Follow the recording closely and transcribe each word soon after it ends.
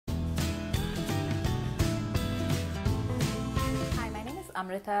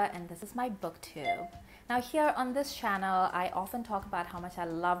Amrita and this is my booktube. Now here on this channel, I often talk about how much I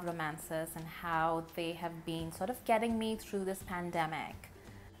love romances and how they have been sort of getting me through this pandemic.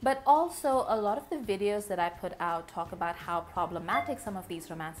 But also a lot of the videos that I put out talk about how problematic some of these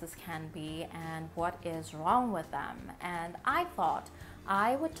romances can be and what is wrong with them. And I thought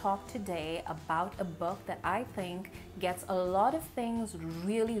I would talk today about a book that I think gets a lot of things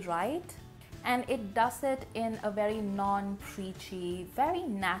really right, and it does it in a very non-preachy, very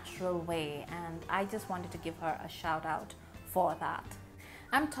natural way, and I just wanted to give her a shout out for that.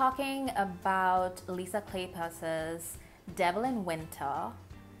 I'm talking about Lisa Kleypas's Devil in Winter,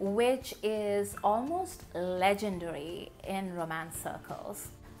 which is almost legendary in romance circles.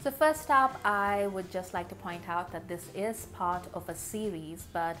 So first up, I would just like to point out that this is part of a series,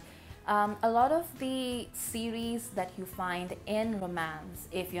 but a lot of the series that you find in romance,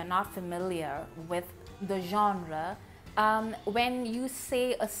 if you're not familiar with the genre, when you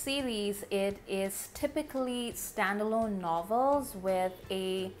say a series, it is typically standalone novels with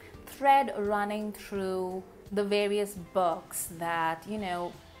a thread running through the various books that,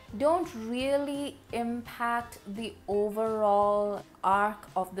 don't really impact the overall arc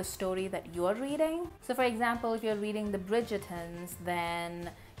of the story that you're reading. So for example, if you're reading the Bridgertons,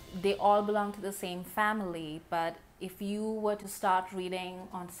 then they all belong to the same family, but if you were to start reading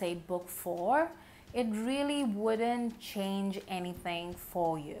on, say, book 4, it really wouldn't change anything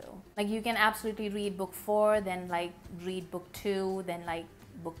for you. Like, you can absolutely read book 4, then read book 2, then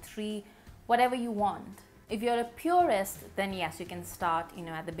book 3, whatever you want. If you're a purist, then yes, you can start,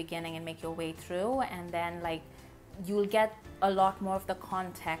 at the beginning and make your way through, and then you'll get a lot more of the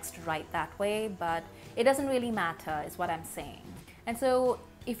context right that way, but it doesn't really matter, is what I'm saying. And so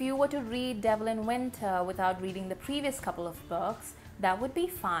if you were to read Devil in Winter without reading the previous couple of books, that would be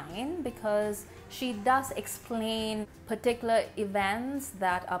fine, because she does explain particular events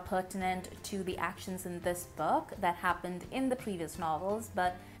that are pertinent to the actions in this book that happened in the previous novels.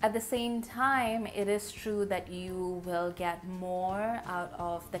 But at the same time, it is true that you will get more out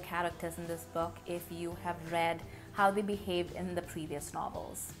of the characters in this book if you have read how they behaved in the previous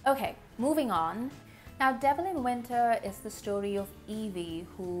novels. Okay, moving on. Now, Devil in Winter is the story of Evie,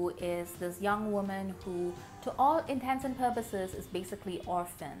 who is this young woman who, to all intents and purposes, is basically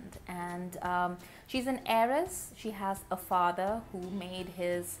orphaned. And she's an heiress. She has a father who made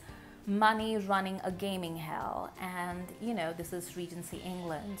his money running a gaming hell. And, this is Regency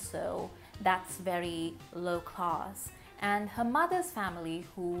England, so that's very low class. And her mother's family,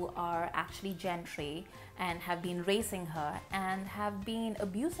 who are actually gentry and have been raising her and have been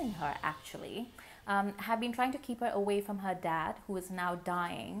abusing her, actually, have been trying to keep her away from her dad, who is now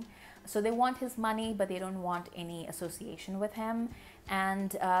dying. So they want his money, but they don't want any association with him.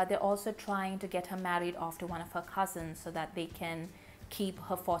 And they're also trying to get her married off to one of her cousins so that they can keep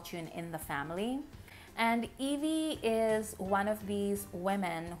her fortune in the family. And Evie is one of these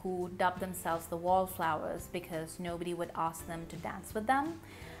women who dub themselves the Wallflowers because nobody would ask them to dance with them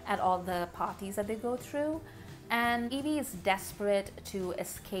at all the parties that they go through. And Evie is desperate to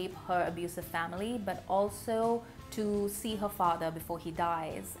escape her abusive family, but also to see her father before he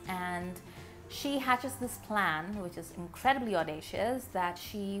dies. And she hatches this plan, which is incredibly audacious, that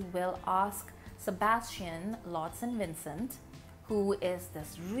she will ask Sebastian, Lord St. Vincent, who is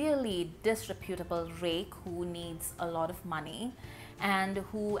this really disreputable rake who needs a lot of money and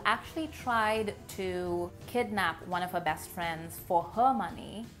who actually tried to kidnap one of her best friends for her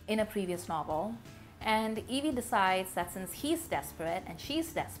money in a previous novel. And Evie decides that since he's desperate and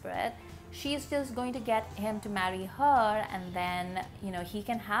she's desperate, she's just going to get him to marry her, and then, he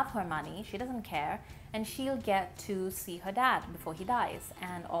can have her money, she doesn't care, and she'll get to see her dad before he dies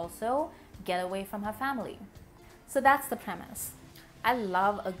and also get away from her family. So that's the premise. I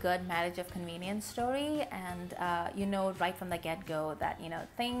love a good marriage of convenience story, and right from the get-go that,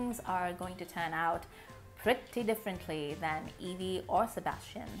 things are going to turn out pretty differently than Evie or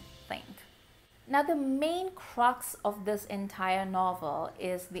Sebastian think. Now, the main crux of this entire novel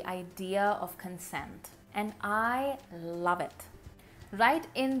is the idea of consent, and I love it. Right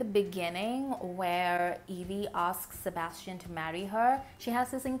in the beginning, where Evie asks Sebastian to marry her, she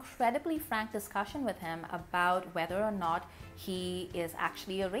has this incredibly frank discussion with him about whether or not he is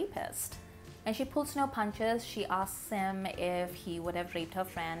actually a rapist. And she pulls no punches. She asks him if he would have raped her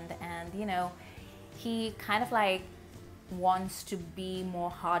friend, and he kind of wants to be more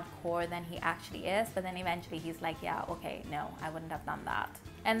hardcore than he actually is, but then eventually he's like, yeah, okay, no, I wouldn't have done that.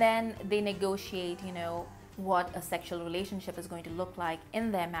 And then they negotiate, what a sexual relationship is going to look like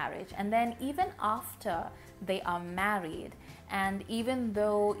in their marriage. And then even after they are married, and even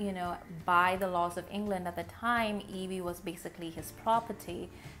though, you know, by the laws of England at the time, Evie was basically his property,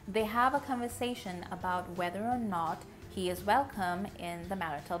 they have a conversation about whether or not he is welcome in the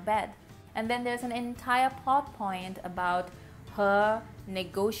marital bed. And then there's an entire plot point about her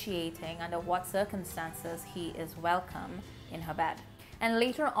negotiating under what circumstances he is welcome in her bed. And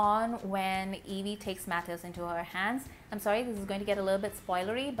later on, when Evie takes matters into her hands, I'm sorry, this is going to get a little bit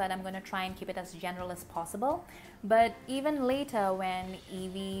spoilery, but I'm going to try and keep it as general as possible. But even later, when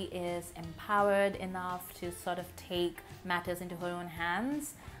Evie is empowered enough to sort of take matters into her own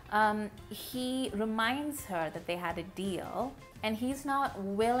hands, he reminds her that they had a deal, and he's not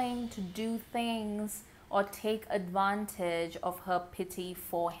willing to do things or take advantage of her pity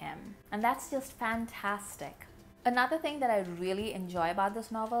for him. And that's just fantastic. Another thing that I really enjoy about this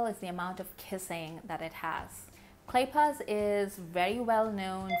novel is the amount of kissing that it has. Kleypas is very well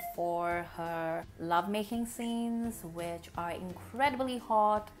known for her lovemaking scenes, which are incredibly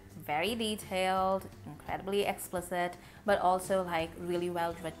hot, very detailed, incredibly explicit, but also like really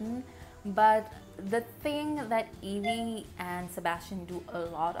well written. But the thing that Evie and Sebastian do a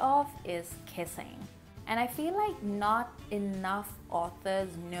lot of is kissing. And I feel like not enough authors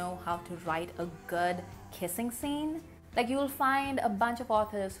know how to write a good kissing scene. Like, you will find a bunch of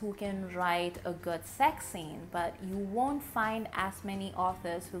authors who can write a good sex scene, but you won't find as many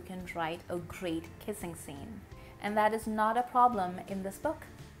authors who can write a great kissing scene. And that is not a problem in this book.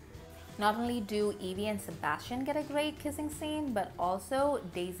 Not only do Evie and Sebastian get a great kissing scene, but also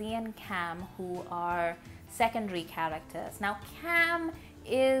Daisy and Cam, who are secondary characters. Now, Cam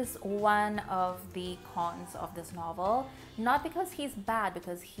is one of the cons of this novel, not because he's bad,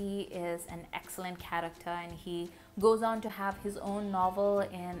 because he is an excellent character and he goes on to have his own novel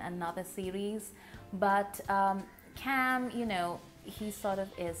in another series. But Cam, you know, he sort of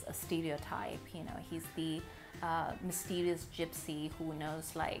is a stereotype. You know, he's the mysterious gypsy who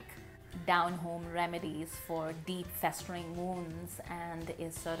knows like down-home remedies for deep festering wounds and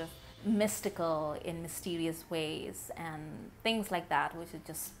is sort of mystical in mysterious ways and things like that, which is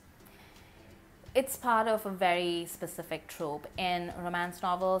just, it's part of a very specific trope in romance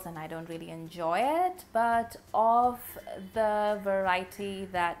novels, and I don't really enjoy it. But of the variety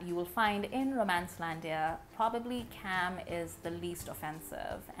that you will find in Romancelandia, probably Cam is the least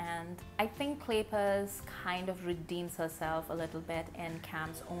offensive, and I think Kleypas kind of redeems herself a little bit in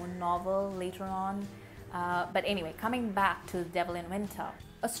Cam's own novel later on. But anyway, coming back to Devil in Winter,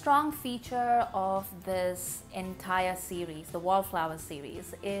 a strong feature of this entire series, the Wallflower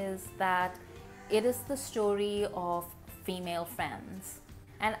series, is that it is the story of female friends.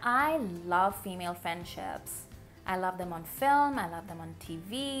 And I love female friendships. I love them on film, I love them on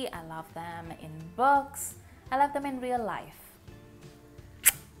TV, I love them in books, I love them in real life.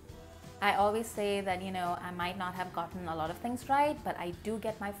 I always say that, you know, I might not have gotten a lot of things right, but I do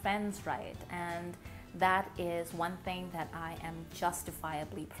get my friends right. And that is one thing that I am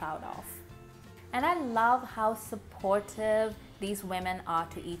justifiably proud of. And I love how supportive these women are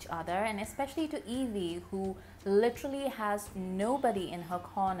to each other, and especially to Evie, who literally has nobody in her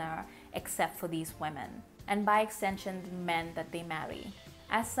corner except for these women, and by extension the men that they marry.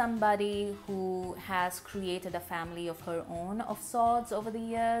 As somebody who has created a family of her own of sorts over the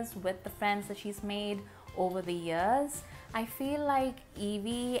years with the friends that she's made over the years, I feel like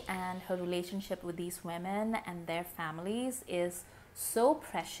Evie and her relationship with these women and their families is so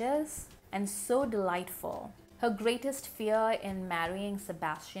precious and so delightful. Her greatest fear in marrying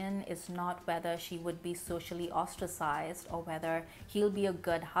Sebastian is not whether she would be socially ostracized or whether he'll be a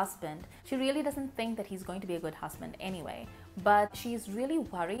good husband. She really doesn't think that he's going to be a good husband anyway. But she's really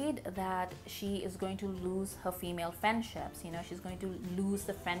worried that she is going to lose her female friendships. You know, she's going to lose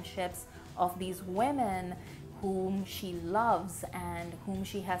the friendships of these women whom she loves and whom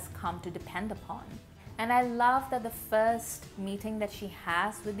she has come to depend upon. And I love that the first meeting that she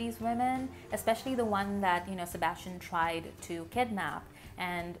has with these women, especially the one that, you know, Sebastian tried to kidnap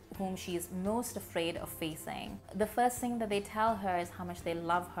and whom she is most afraid of facing, the first thing that they tell her is how much they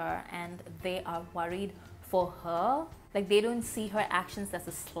love her and they are worried for her. Like, they don't see her actions as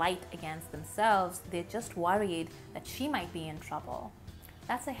a slight against themselves. They're just worried that she might be in trouble.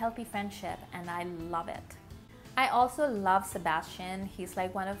 That's a healthy friendship and I love it. I also love Sebastian. He's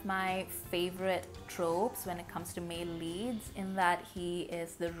like one of my favorite tropes when it comes to male leads, in that he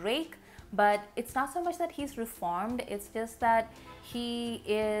is the rake, but it's not so much that he's reformed, it's just that he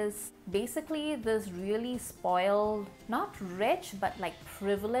is basically this really spoiled, not rich, but like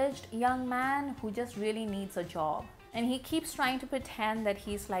privileged young man who just really needs a job. And he keeps trying to pretend that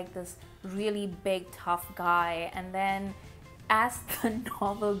he's like this really big, tough guy. And then as the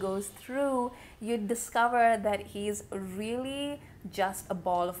novel goes through, you discover that he's really just a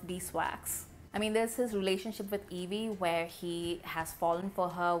ball of beeswax. I mean, there's his relationship with Evie where he has fallen for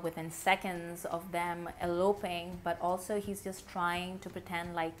her within seconds of them eloping, but also he's just trying to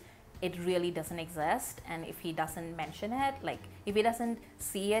pretend like it really doesn't exist. And if he doesn't mention it, like if he doesn't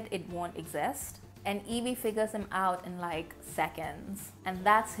see it, it won't exist. And Evie figures him out in like seconds, and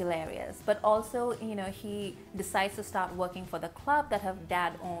that's hilarious. But also, you know, he decides to start working for the club that her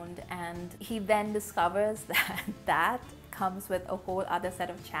dad owned, and he then discovers that that comes with a whole other set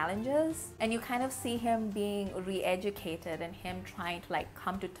of challenges. And you kind of see him being re-educated and him trying to like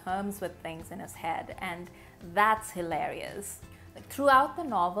come to terms with things in his head, and that's hilarious. Like, throughout the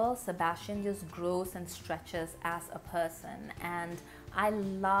novel, Sebastian just grows and stretches as a person, and I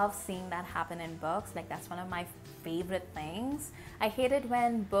love seeing that happen in books. Like, that's one of my favorite things. I hate it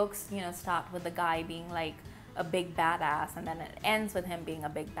when books, you know, start with the guy being like a big badass and then it ends with him being a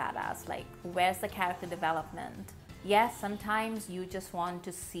big badass. Like, where's the character development? Yes, sometimes you just want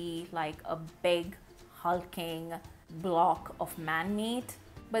to see like a big hulking block of man meat,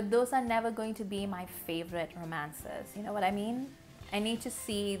 but those are never going to be my favorite romances. You know what I mean? I need to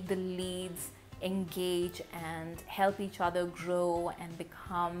see the leads engage and help each other grow and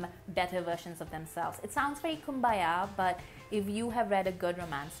become better versions of themselves. It sounds very kumbaya, but if you have read a good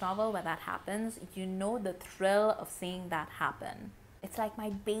romance novel where that happens, you know the thrill of seeing that happen. It's like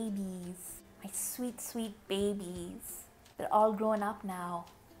my babies, my sweet, sweet babies. They're all grown up now.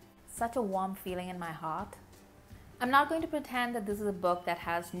 Such a warm feeling in my heart. I'm not going to pretend that this is a book that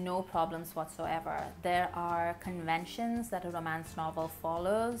has no problems whatsoever. There are conventions that a romance novel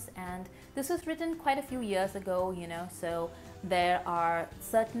follows, and this was written quite a few years ago, you know, so there are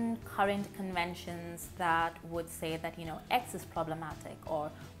certain current conventions that would say that, you know, X is problematic or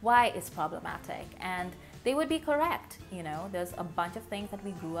Y is problematic, and they would be correct. You know, there's a bunch of things that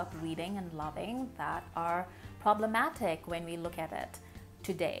we grew up reading and loving that are problematic when we look at it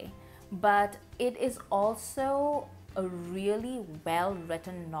today. But it is also a really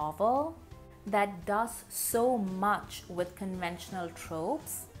well-written novel that does so much with conventional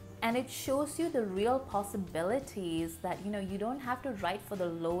tropes, and it shows you the real possibilities that, you know, you don't have to write for the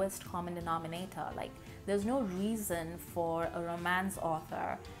lowest common denominator. Like, there's no reason for a romance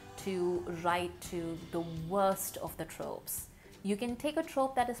author to write to the worst of the tropes. You can take a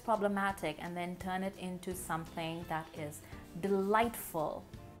trope that is problematic and then turn it into something that is delightful,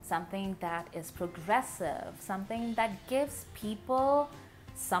 something that is progressive, something that gives people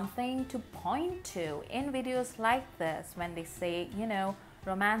something to point to in videos like this when they say, you know,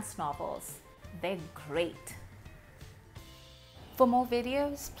 romance novels, they're great. For more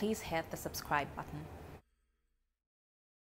videos, please hit the subscribe button.